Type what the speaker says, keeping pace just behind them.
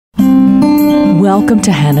Welcome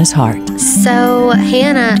to Hannah's Heart. So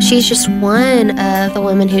Hannah, she's just one of the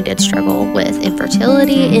women who did struggle with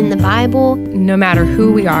infertility in the Bible. No matter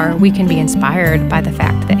who we are, we can be inspired by the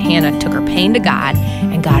fact that Hannah took her pain to God,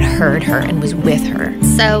 and God heard her and was with her.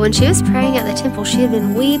 So when she was praying at the temple, she had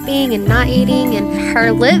been weeping and not eating, and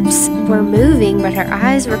her lips were moving, but her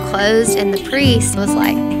eyes were closed, and the priest was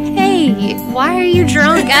like, "Hey, why are you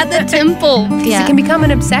drunk at the temple?" It can become an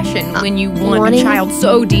obsession when you want a child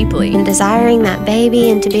so deeply. And desiring that baby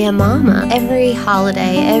and to be a mama. Every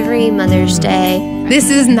holiday, every Mother's Day. This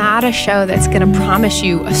is not a show that's going to promise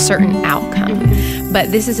you a certain outcome.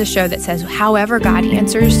 But this is a show that says, however God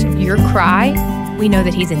answers your cry, we know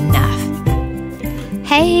that He's enough.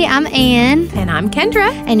 Hey, I'm Ann. And I'm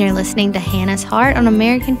Kendra. And you're listening to Hannah's Heart on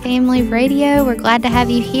American Family Radio. We're glad to have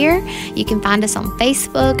you here. You can find us on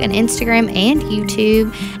Facebook and Instagram and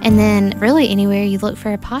YouTube. And then really anywhere you look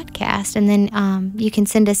for a podcast. And then you can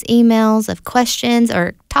send us emails of questions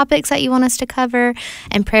or topics that you want us to cover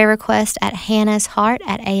and prayer requests at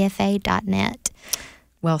hannahsheart@afa.net.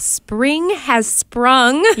 Well, spring has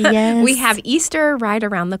sprung. Yes. We have Easter right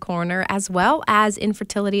around the corner, as well as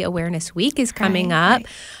Infertility Awareness Week is coming up.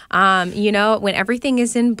 You know, when everything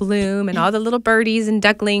is in bloom and all the little birdies and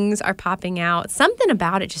ducklings are popping out, something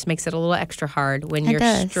about it just makes it a little extra hard when you're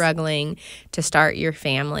struggling to start your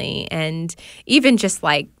family. And even just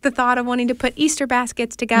like the thought of wanting to put Easter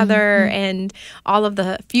baskets together and all of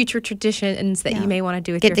the future traditions that you may want to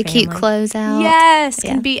do with your family. Get the cute clothes out. Yes,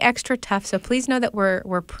 can be extra tough. So please know that we're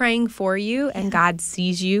praying for you, and God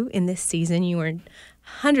sees you in this season. You are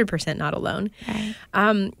 100% not alone. Right.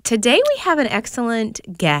 Today we have an excellent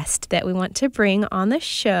guest that we want to bring on the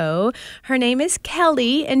show. Her name is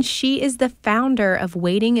Kelly, and she is the founder of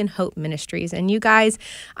Waiting in Hope Ministries. And you guys,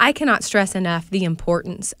 I cannot stress enough the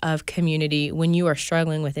importance of community when you are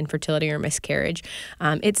struggling with infertility or miscarriage.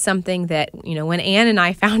 It's something that, you know, when Ann and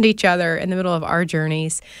I found each other in the middle of our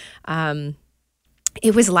journeys,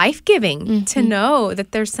 it was life-giving to know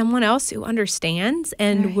that there's someone else who understands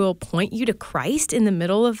and will point you to Christ in the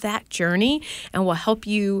middle of that journey and will help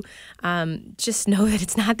you just know that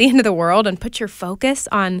it's not the end of the world and put your focus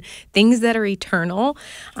on things that are eternal.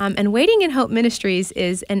 And Waiting in Hope Ministries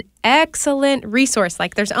is an excellent resource.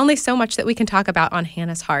 Like, there's only so much that we can talk about on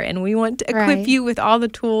Hannah's Heart, and we want to equip you with all the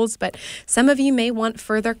tools, but some of you may want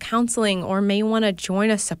further counseling or may want to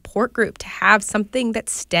join a support group to have something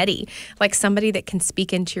that's steady, like somebody that can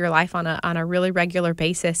speak into your life on a really regular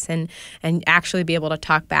basis and actually be able to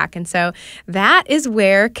talk back. And so that is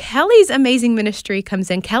where Kelly's amazing ministry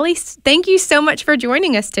comes in. Kelly, thank you so much for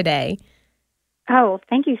joining us today. Oh,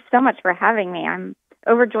 thank you so much for having me. I'm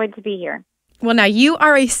overjoyed to be here. Well, now you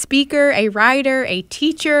are a speaker, a writer, a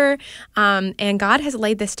teacher, and God has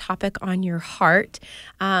laid this topic on your heart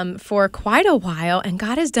for quite a while, and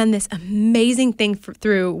God has done this amazing thing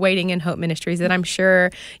through Waiting in Hope Ministries that I'm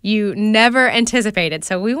sure you never anticipated.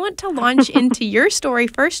 So we want to launch into your story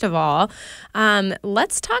first of all.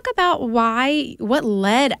 Let's talk about what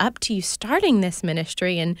led up to you starting this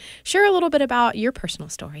ministry, and share a little bit about your personal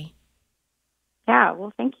story. Yeah,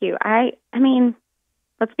 well, thank you. I mean,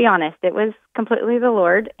 let's be honest, it was completely the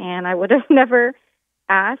Lord, and I would have never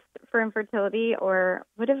asked for infertility or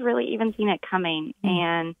would have really even seen it coming.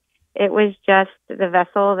 And it was just the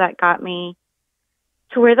vessel that got me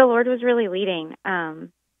to where the Lord was really leading.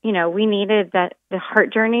 You know, we needed the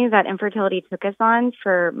heart journey that infertility took us on,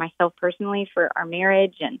 for myself personally, for our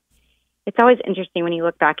marriage. And it's always interesting when you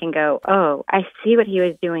look back and go, oh, I see what He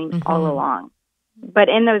was doing all along. But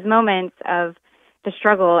in those moments of the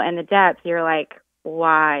struggle and the depth, you're like,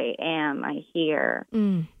 why am I here?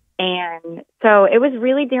 And so it was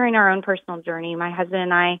really during our own personal journey. My husband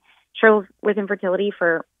and I struggled with infertility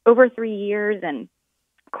for over 3 years, and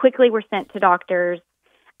quickly were sent to doctors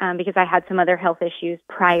because I had some other health issues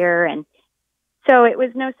prior. And so it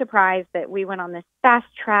was no surprise that we went on this fast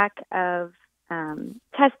track of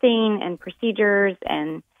testing and procedures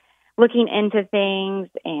and looking into things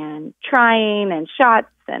and trying and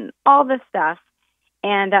shots and all this stuff.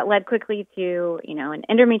 And that led quickly to, you know, an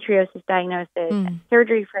endometriosis diagnosis, and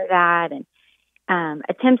surgery for that, and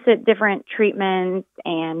attempts at different treatments,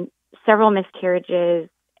 and several miscarriages,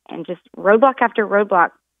 and just roadblock after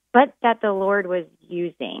roadblock, but that the Lord was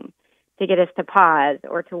using to get us to pause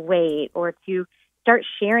or to wait or to start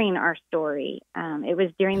sharing our story. It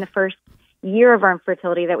was during the first year of our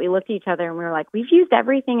infertility that we looked at each other and we were like, we've used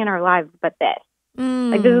everything in our lives but this.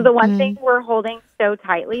 Like, this is the one thing we're holding so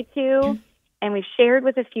tightly to. And we've shared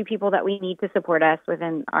with a few people that we need to support us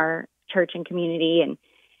within our church and community.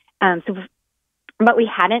 And but we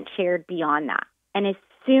hadn't shared beyond that. And as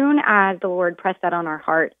soon as the Lord pressed that on our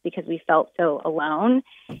hearts, because we felt so alone,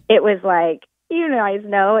 it was like you guys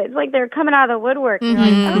know, it's like they're coming out of the woodwork. And you're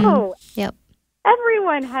like, oh, Yep.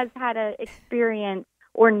 everyone has had an experience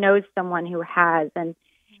or knows someone who has. And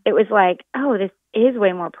it was like, oh, this is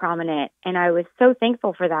way more prominent. And I was so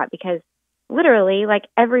thankful for that because literally, like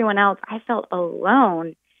everyone else, I felt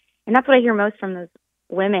alone. And that's what I hear most from those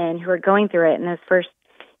women who are going through it in this first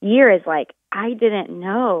year is like, I didn't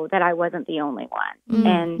know that I wasn't the only one.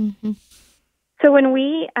 And so when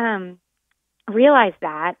we realized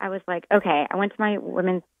that, I was like, okay, I went to my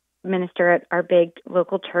women's minister at our big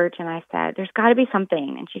local church and I said, there's got to be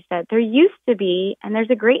something. And she said, there used to be, and there's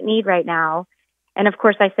a great need right now. And of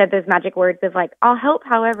course, I said those magic words of like, I'll help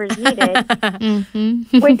however is needed.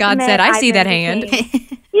 God said, I see that hand.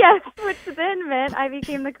 Yes, which then meant I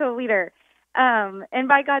became the co-leader. And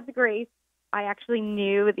by God's grace, I actually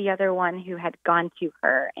knew the other one who had gone to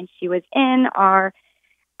her. And she was in our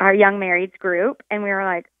young marrieds group. And we were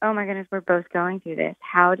like, oh my goodness, we're both going through this.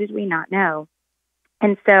 How did we not know?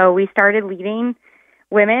 And so we started leading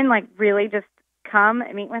women, like really just come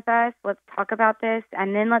and meet with us. Let's talk about this.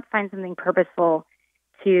 And then let's find something purposeful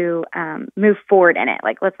to move forward in it.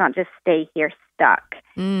 Like, let's not just stay here stuck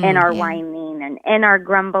in our whining and in our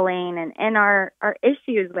grumbling and in our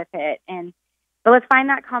issues with it. But let's find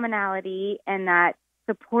that commonality and that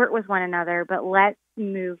support with one another, but let's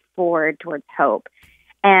move forward towards hope.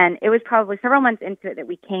 And it was probably several months into it that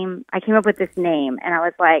I came up with this name, and I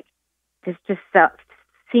was like, this just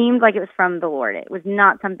seemed like it was from the Lord. It was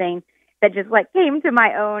not something that just like came to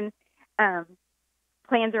my own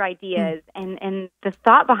plans or ideas. And the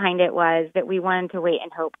thought behind it was that we wanted to wait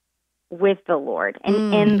and hope with the Lord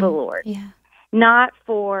and in the Lord, not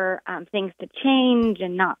for things to change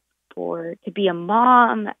and not for to be a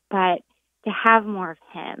mom, but to have more of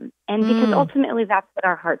Him. And because ultimately that's what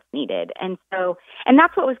our hearts needed. And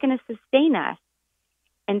that's what was going to sustain us.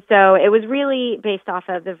 And so it was really based off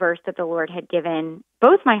of the verse that the Lord had given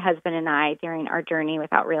both my husband and I during our journey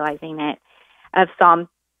without realizing it, of Psalm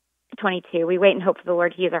 22. We wait and hope for the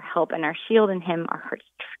Lord. He is our help and our shield. In Him our hearts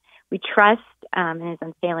we trust in His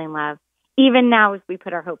unfailing love, even now as we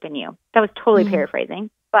put our hope in you. That was totally paraphrasing,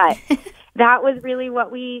 but that was really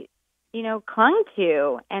what we, clung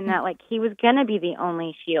to, and that like He was going to be the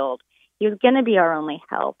only shield. He was going to be our only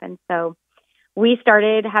help. And so we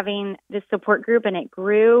started having this support group, and it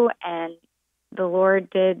grew, and the Lord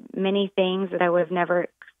did many things that I would have never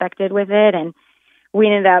expected with it. And we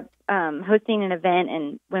ended up hosting an event,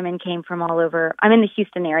 and women came from all over. I'm in the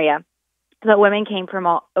Houston area, but women came from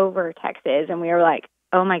all over Texas, and we were like,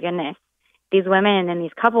 oh my goodness, these women and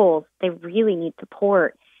these couples, they really need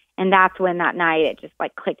support. And that's when that night it just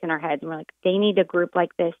like clicked in our heads, and we're like, they need a group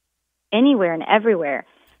like this anywhere and everywhere.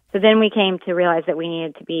 So then we came to realize that we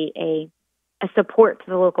needed to be a support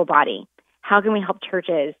to the local body. How can we help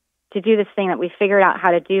churches to do this thing that we figured out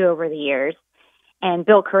how to do over the years and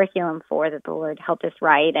build curriculum for that the Lord helped us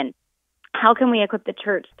write? And how can we equip the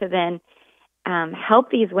church to then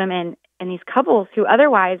help these women and these couples who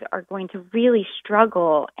otherwise are going to really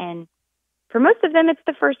struggle? And for most of them, it's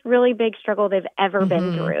the first really big struggle they've ever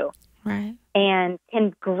been through. Right. And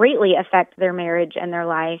can greatly affect their marriage and their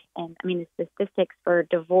life. And I mean, the statistics for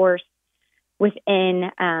divorce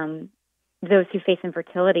within those who face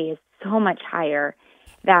infertility is so much higher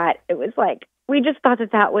that it was like, we just thought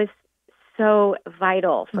that was so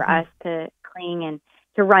vital for us to cling and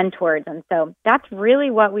to run towards. And so that's really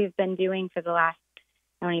what we've been doing for the last,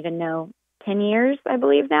 I don't even know, 10 years, I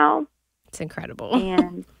believe now. It's incredible.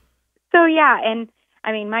 And so, yeah. And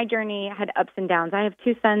I mean, my journey had ups and downs. I have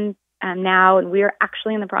 2 sons now, and we are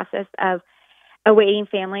actually in the process of awaiting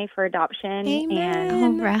family for adoption. Amen.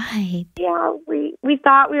 And All right. yeah, we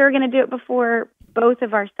thought we were going to do it before both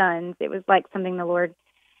of our sons. It was like something the Lord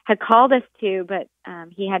had called us to, but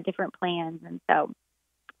He had different plans. And so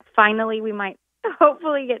finally we might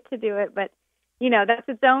hopefully get to do it. But, that's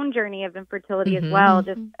its own journey of infertility as well,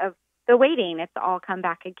 just of the waiting. It's all come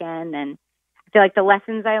back again. And I feel like the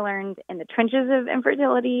lessons I learned in the trenches of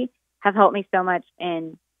infertility have helped me so much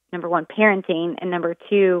in, number 1, parenting, and number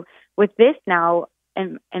 2, with this now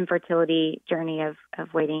infertility journey of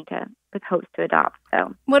waiting with hopes to adopt.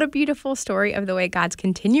 So what a beautiful story of the way God's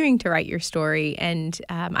continuing to write your story. And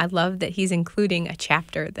I love that He's including a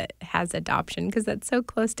chapter that has adoption, because that's so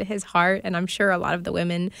close to His heart. And I'm sure a lot of the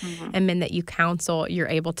women and men that you counsel, you're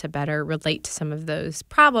able to better relate to some of those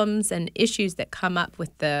problems and issues that come up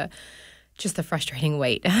with the frustrating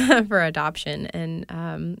wait for adoption. And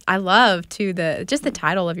I love, too, the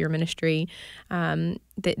title of your ministry,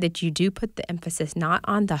 that you do put the emphasis not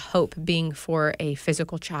on the hope being for a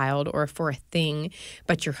physical child or for a thing,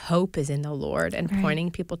 but your hope is in the Lord, and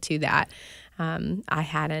pointing people to that. I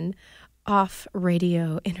had an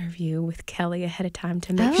off-radio interview with Kelly ahead of time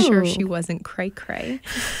to make sure she wasn't cray-cray.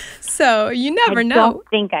 So you never know. I don't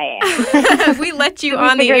think I am. We let you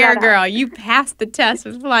on the air, girl. You passed the test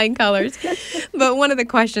with flying colors. But one of the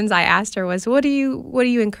questions I asked her was, what do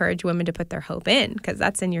you encourage women to put their hope in? Because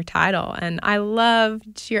that's in your title. And I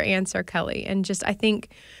loved your answer, Kelly. And just I think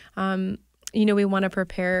we want to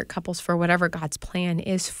prepare couples for whatever God's plan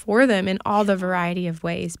is for them in all the variety of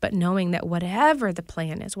ways, but knowing that whatever the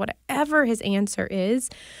plan is, whatever his answer is,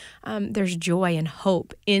 there's joy and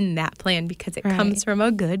hope in that plan because it comes from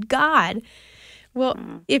a good God. Well,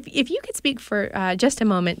 if you could speak for just a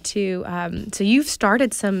moment to, so you've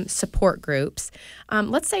started some support groups.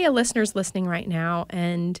 Let's say a listener's listening right now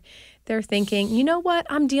and they're thinking, you know what,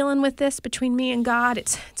 I'm dealing with this between me and God.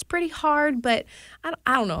 It's pretty hard, but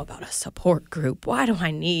I don't know about a support group. Why do I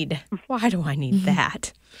need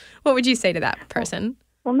that? What would you say to that person?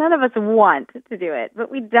 Well, none of us want to do it, but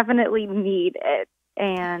we definitely need it.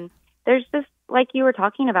 And there's this, like you were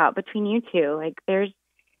talking about, between you two, like there's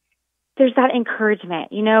that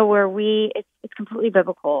encouragement, where it's completely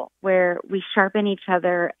biblical, where we sharpen each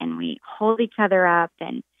other and we hold each other up.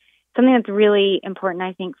 And something that's really important,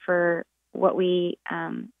 I think, for what we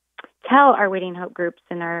tell our Waiting Hope groups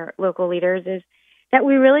and our local leaders is that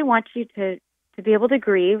we really want you to be able to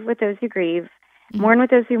grieve with those who grieve, mourn with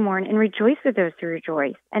those who mourn, and rejoice with those who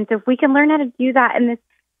rejoice. And so if we can learn how to do that in this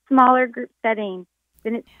smaller group setting,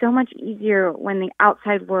 then it's so much easier when the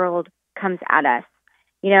outside world comes at us,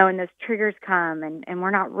 and those triggers come and we're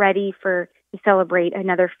not ready to celebrate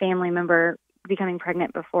another family member becoming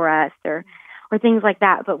pregnant before us or things like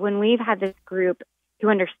that. But when we've had this group who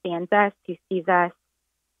understands us, who sees us,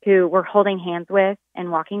 who we're holding hands with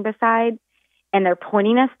and walking beside, and they're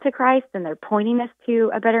pointing us to Christ and they're pointing us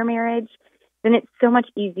to a better marriage, then it's so much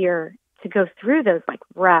easier to go through those like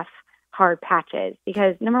rough, hard patches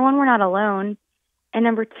because number one, we're not alone. And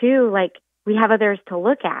number two, like we have others to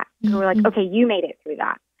look at who are like, okay, you made it through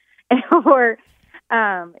that. Or,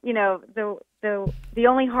 the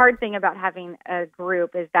only hard thing about having a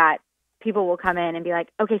group is that people will come in and be like,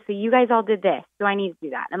 okay, so you guys all did this. Do I need to do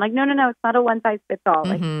that? And I'm like, no, it's not a one size fits all.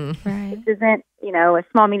 Like, this isn't, a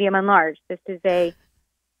small, medium, and large. This is a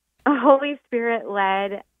Holy Spirit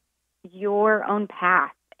led your own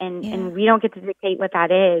path. And we don't get to dictate what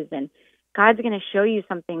that is. And God's going to show you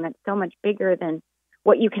something that's so much bigger than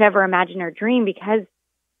what you could ever imagine or dream because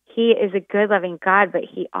he is a good, loving God, but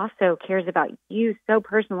he also cares about you so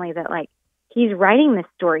personally that like he's writing this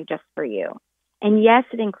story just for you. And yes,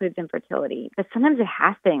 it includes infertility, but sometimes it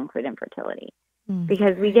has to include infertility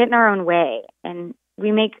because we get in our own way and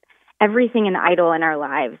we make everything an idol in our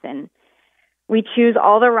lives and we choose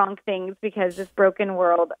all the wrong things because this broken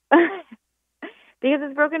world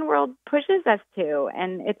pushes us to,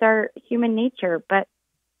 and it's our human nature. But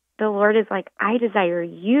the Lord is like, I desire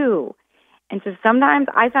you. And so sometimes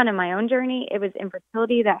I found in my own journey, it was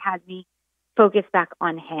infertility that had me focus back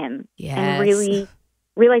on him and really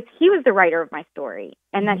realized he was the writer of my story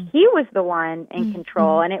and that he was the one in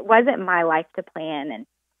control and it wasn't my life to plan. And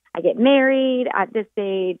I get married at this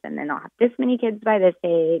age and then I'll have this many kids by this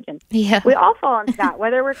age. And we all fall into that,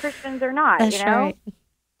 whether we're Christians or not, That's right.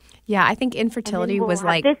 Yeah, I think infertility was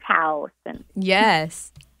like this house. And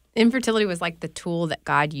yes. Infertility was like the tool that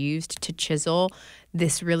God used to chisel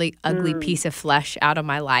this really ugly piece of flesh out of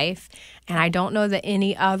my life. And I don't know that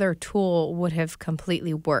any other tool would have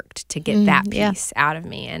completely worked to get that piece out of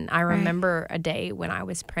me. And I remember a day when I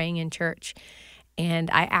was praying in church and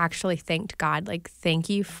I actually thanked God, like, thank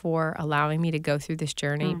you for allowing me to go through this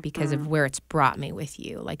journey because of where it's brought me with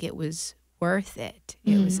you. Like, it was worth it.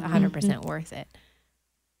 It was 100% worth it.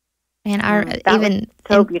 And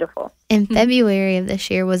so beautiful. In February of this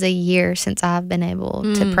year was a year since I've been able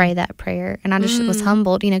to pray that prayer. And I just was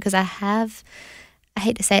humbled, because I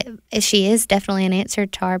hate to say it, she is definitely an answer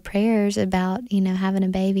to our prayers about, having a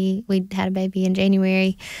baby. We had a baby in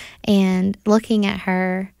January, and looking at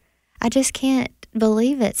her, I just can't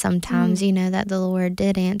believe it sometimes, that the Lord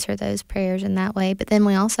did answer those prayers in that way. But then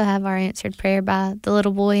we also have our answered prayer by the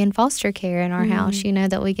little boy in foster care in our house,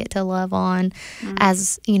 that we get to love on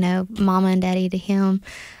as, mama and daddy to him.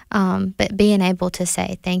 But being able to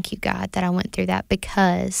say, thank you, God, that I went through that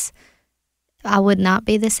because I would not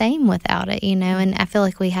be the same without it, and I feel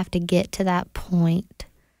like we have to get to that point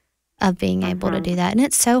of being able to do that. And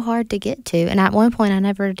it's so hard to get to. And at one point, I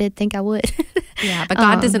never did think I would. Yeah, but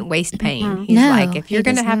God doesn't waste pain. He's like, if you're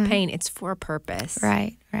going to have pain, it's for a purpose.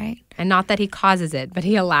 Right. And not that he causes it, but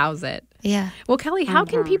he allows it. Yeah. Well, Kelly, how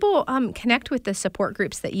can people connect with the support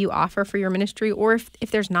groups that you offer for your ministry? Or if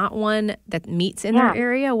there's not one that meets in their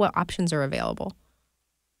area, what options are available?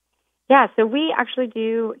 Yeah, so we actually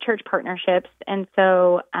do church partnerships, and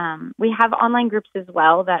so we have online groups as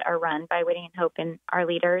well that are run by Waiting in Hope and our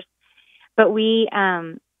leaders. But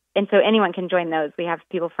and so anyone can join those. We have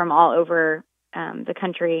people from all over the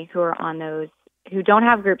country who are on those, who don't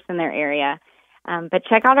have groups in their area. But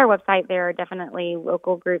check out our website. There are definitely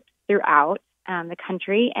local groups throughout the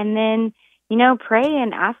country. And then, pray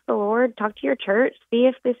and ask the Lord, talk to your church, see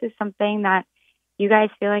if this is something that you guys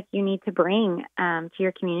feel like you need to bring to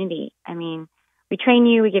your community. I mean, we train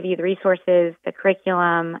you, we give you the resources, the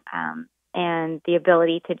curriculum, and the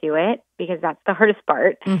ability to do it, because that's the hardest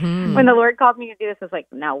part. Mm-hmm. When the Lord called me to do this, I was like,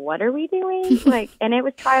 now what are we doing? And it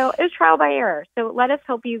was trial by error. So let us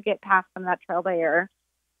help you get past some of that trial by error,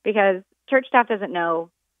 because church staff doesn't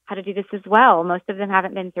know how to do this as well. Most of them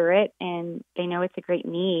haven't been through it, and they know it's a great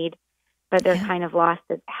need, but they're kind of lost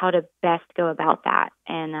at how to best go about that.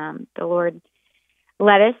 And the Lord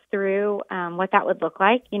led us through what that would look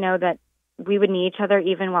like. That we would need each other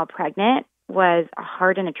even while pregnant was a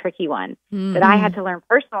hard and a tricky one that I had to learn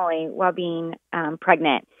personally while being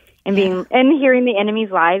pregnant and and hearing the enemy's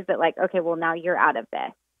lies that, like, okay, well, now you're out of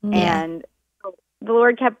this. And the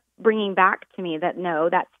Lord kept bringing back to me that, no,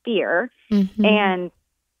 that's fear. And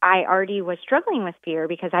I already was struggling with fear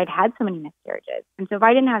because I'd had so many miscarriages. And so if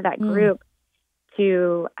I didn't have that group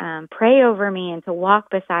to pray over me and to walk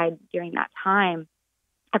beside during that time,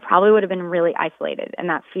 I probably would have been really isolated, and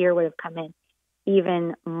that fear would have come in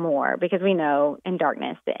even more, because we know in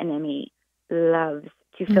darkness the enemy loves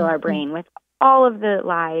to fill our brain with all of the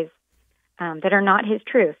lies that are not his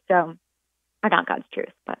truth, are not God's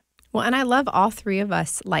truth. But well, and I love all three of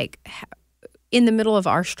us, in the middle of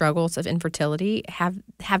our struggles of infertility, have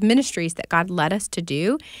ministries that God led us to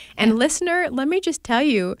do. And listener, let me just tell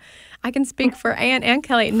you, I can speak for Ann and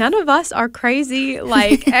Kelly. None of us are crazy,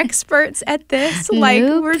 experts at this.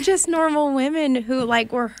 Nope. We're just normal women who,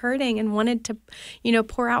 were hurting and wanted to,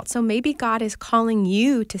 pour out. So maybe God is calling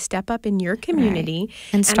you to step up in your community.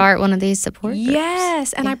 And start one of these support groups.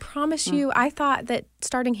 Yes. And I promise you, I thought that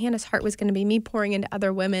starting Hannah's Heart was going to be me pouring into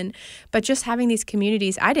other women. But just having these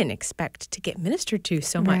communities, I didn't expect to get ministered to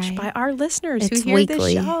so much by our listeners who hear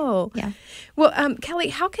weekly. this show. Yeah. Well, Kelly,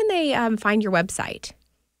 how can they find your website?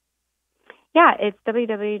 Yeah, it's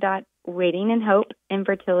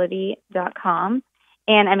www.waitinginhopeinfertility.com.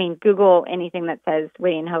 And Google anything that says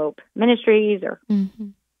Waiting in Hope Ministries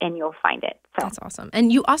and you'll find it. So that's awesome.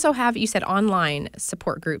 And you also have, you said, online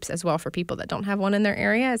support groups as well for people that don't have one in their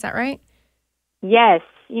area. Is that right? Yes.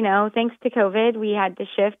 Thanks to COVID, we had to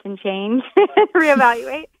shift and change,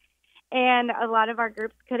 reevaluate. And a lot of our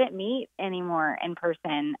groups couldn't meet anymore in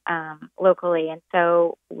person locally. And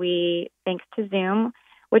so thanks to Zoom,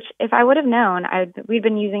 which if I would have known, we've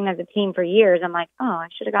been using as a team for years. I'm like, oh, I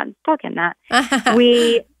should have gotten stuck in that.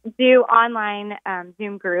 We do online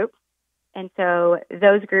Zoom groups. And so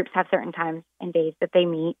those groups have certain times and days that they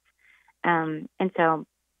meet. And so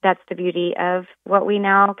that's the beauty of what we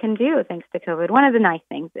now can do thanks to COVID. One of the nice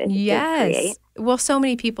things it did create. Well, so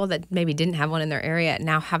many people that maybe didn't have one in their area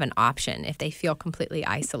now have an option if they feel completely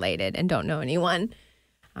isolated and don't know anyone.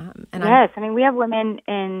 We have women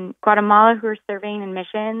in Guatemala who are serving in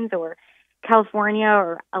missions, or California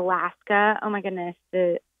or Alaska. Oh my goodness,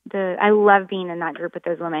 I love being in that group with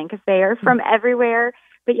those women, because they are from everywhere,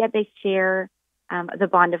 but yet they share the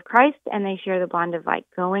bond of Christ, and they share the bond of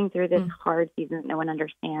going through this hard season that no one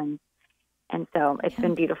understands. And so it's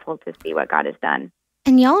been beautiful to see what God has done.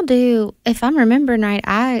 And y'all do, if I'm remembering right,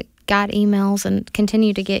 I got emails and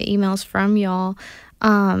continue to get emails from y'all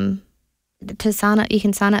to sign up. You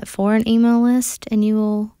can sign up for an email list, and you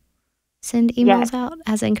will send emails out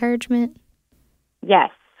as encouragement?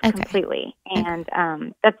 Yes, completely. And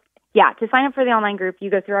that's, to sign up for the online group, you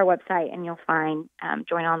go through our website and you'll find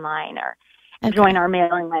Join Online or join our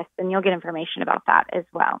mailing list, and you'll get information about that as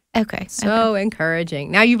well. Okay. So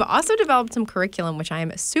encouraging. Now, you've also developed some curriculum, which I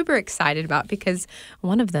am super excited about, because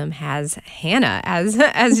one of them has Hannah as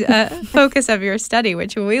a focus of your study,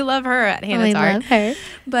 which we love her at Hannah's Heart. We love her.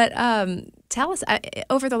 But tell us,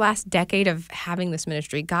 over the last decade of having this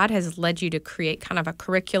ministry, God has led you to create kind of a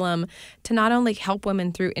curriculum to not only help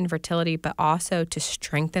women through infertility, but also to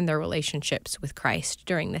strengthen their relationships with Christ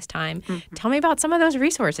during this time. Tell me about some of those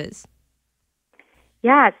resources.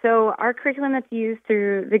 Yeah, so our curriculum that's used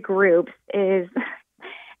through the groups is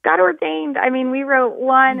God ordained. We wrote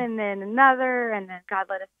one and then another, and then God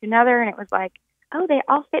led us to another, and it was like, oh, they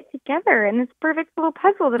all fit together in this perfect little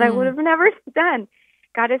puzzle that I would have never done.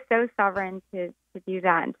 God is so sovereign to do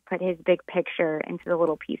that and to put his big picture into the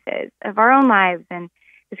little pieces of our own lives, and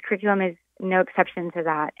this curriculum is no exception to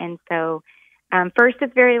that. And so first,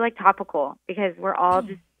 it's very topical, because we're all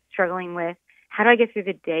just struggling with how do I get through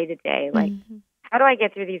the day to day? Like, how do I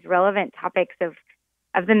get through these relevant topics of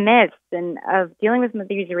the myths and of dealing with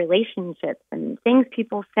these relationships and things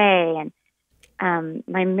people say and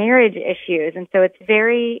my marriage issues. And so it's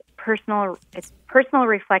very personal. It's personal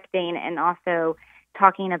reflecting and also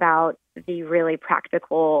talking about the really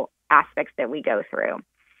practical aspects that we go through.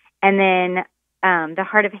 And then the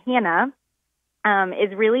Heart of Hannah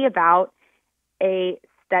is really about a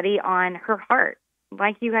study on her heart.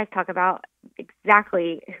 Like you guys talk about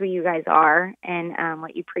exactly who you guys are and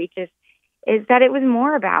what you preach is that it was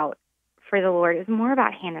more about, for the Lord, it was more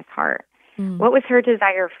about Hannah's heart. What was her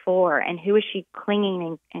desire for, and who was she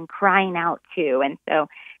clinging and crying out to? And so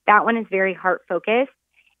that one is very heart-focused.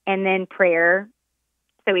 And then prayer,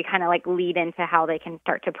 so we kind of like lead into how they can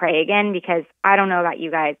start to pray again, because I don't know about you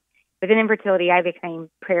guys, but in infertility, I became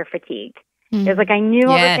prayer fatigued. It was like I knew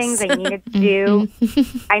all the things I needed to do.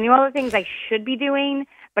 I knew all the things I should be doing,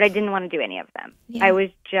 but I didn't want to do any of them. Yeah. I was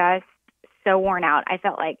just so worn out. I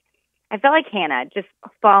felt like Hannah, just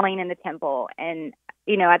falling in the temple and,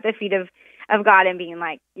 at the feet of God and being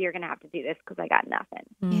like, you're going to have to do this because I got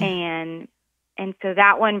nothing. And so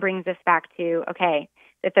that one brings us back to, okay,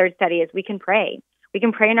 the third study is we can pray. We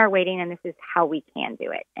can pray in our waiting, and this is how we can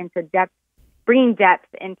do it. And so bringing depth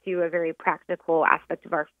into a very practical aspect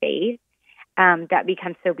of our faith that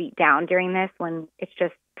becomes so beat down during this when it's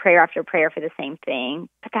just prayer after prayer for the same thing.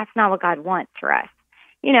 But that's not what God wants for us.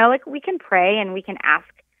 Like we can pray and we can ask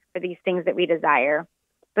for these things that we desire,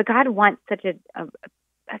 but God wants such a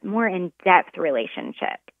more in-depth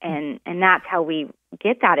relationship. And that's how we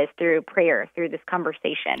get that, is through prayer, through this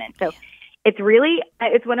conversation. And so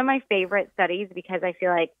it's one of my favorite studies, because I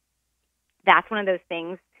feel like that's one of those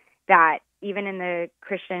things that even in the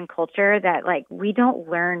Christian culture that like we don't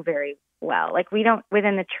learn very well. Like we don't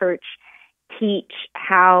within the church teach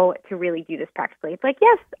how to really do this practically. It's like,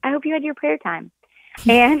 yes, I hope you had your prayer time.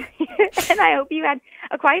 And I hope you had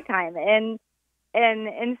a quiet time. And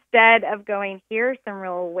instead of going, here are some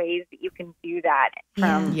real ways that you can do that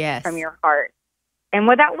from your heart. And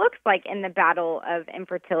what that looks like in the battle of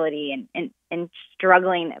infertility and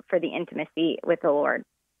struggling for the intimacy with the Lord.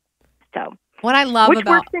 So what I love which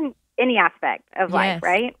works in any aspect of life,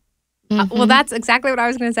 right? Well, that's exactly what I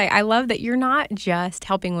was going to say. I love that you're not just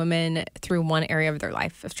helping women through one area of their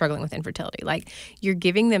life of struggling with infertility. Like, you're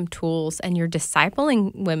giving them tools and you're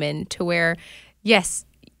discipling women to where, yes,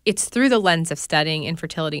 it's through the lens of studying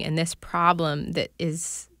infertility and this problem that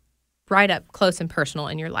is right up close and personal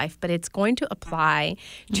in your life, but it's going to apply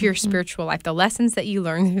to your spiritual life. The lessons that you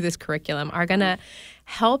learn through this curriculum are going to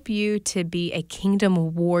help you to be a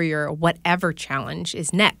kingdom warrior, whatever challenge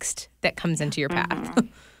is next that comes into your path.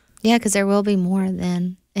 Yeah, because there will be more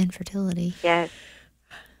than infertility. Yes,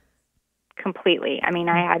 completely. I mean,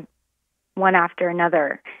 I had one after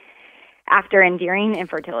another after enduring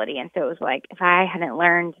infertility. And so it was like, if I hadn't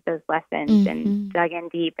learned those lessons and dug in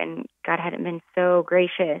deep, and God hadn't been so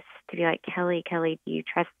gracious to be like, Kelly, do you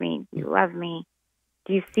trust me? Do you love me?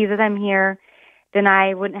 Do you see that I'm here? Then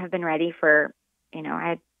I wouldn't have been ready for, I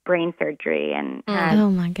had brain surgery and had oh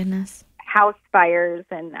my goodness, house fires,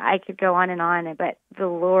 and I could go on. But the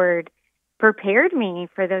Lord prepared me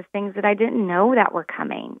for those things that I didn't know that were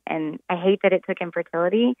coming. And I hate that it took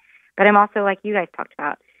infertility, but I'm also, like you guys talked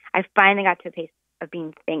about, I finally got to a place of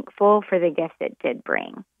being thankful for the gift it did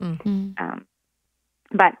bring.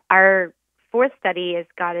 But our fourth study is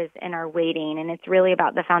God is in our waiting, and it's really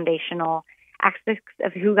about the foundational aspects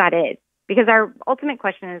of who God is. Because our ultimate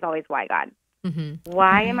question is always, why God?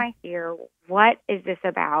 Why am I here? What is this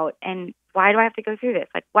about? And why do I have to go through this?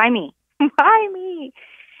 Like, why me? Why me?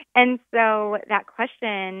 And so that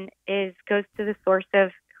question goes to the source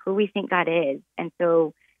of who we think God is. And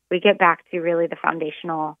so we get back to really the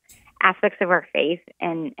foundational aspects of our faith.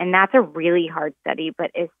 And that's a really hard study,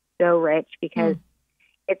 but it's so rich because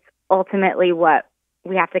it's ultimately what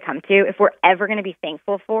we have to come to. If we're ever going to be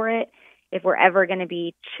thankful for it, if we're ever going to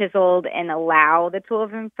be chiseled and allow the tool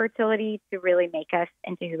of infertility to really make us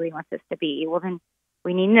into who he wants us to be, well, then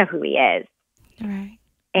we need to know who he is. Right.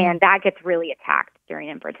 And that gets really attacked during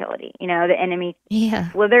infertility. The enemy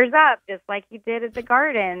slithers up just like he did at the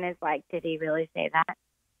garden. It's like, did he really say that?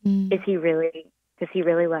 Does he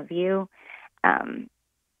really love you?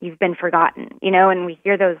 You've been forgotten, and we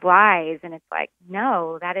hear those lies, and it's like,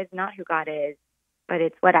 no, that is not who God is, but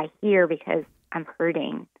it's what I hear because I'm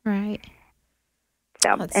hurting. Right.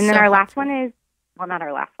 So, and then our last one is, well, not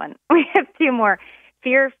our last one. We have two more.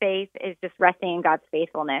 Fear of faith is just resting in God's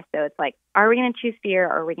faithfulness. So it's like, are we going to choose fear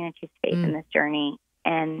or are we going to choose faith in this journey?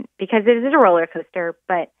 And because it is a roller coaster,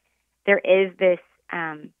 but there is this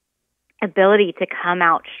ability to come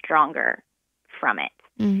out stronger from it.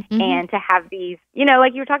 and to have these,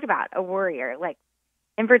 like you were talking about, a warrior, like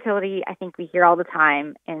infertility, I think we hear all the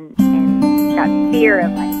time, and that fear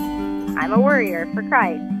of like, I'm a warrior for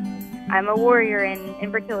Christ. I'm a warrior in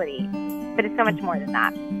infertility. But it's so much more than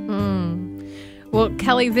that. Well,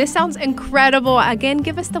 Kelly, this sounds incredible. Again,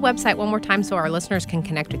 give us the website one more time so our listeners can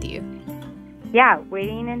connect with you. Yeah,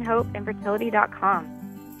 waitinginhopeinfertility.com.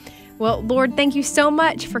 Well, Lord, thank you so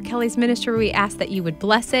much for Kelly's ministry. We ask that you would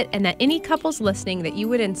bless it, and that any couples listening, that you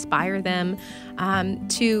would inspire them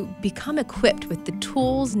to become equipped with the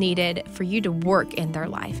tools needed for you to work in their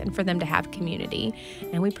life and for them to have community.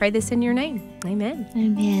 And we pray this in your name. Amen.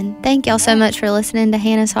 Amen. Thank y'all so much for listening to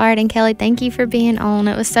Hannah's Heart. And Kelly, thank you for being on.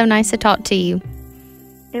 It was so nice to talk to you.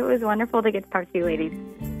 It was wonderful to get to talk to you ladies.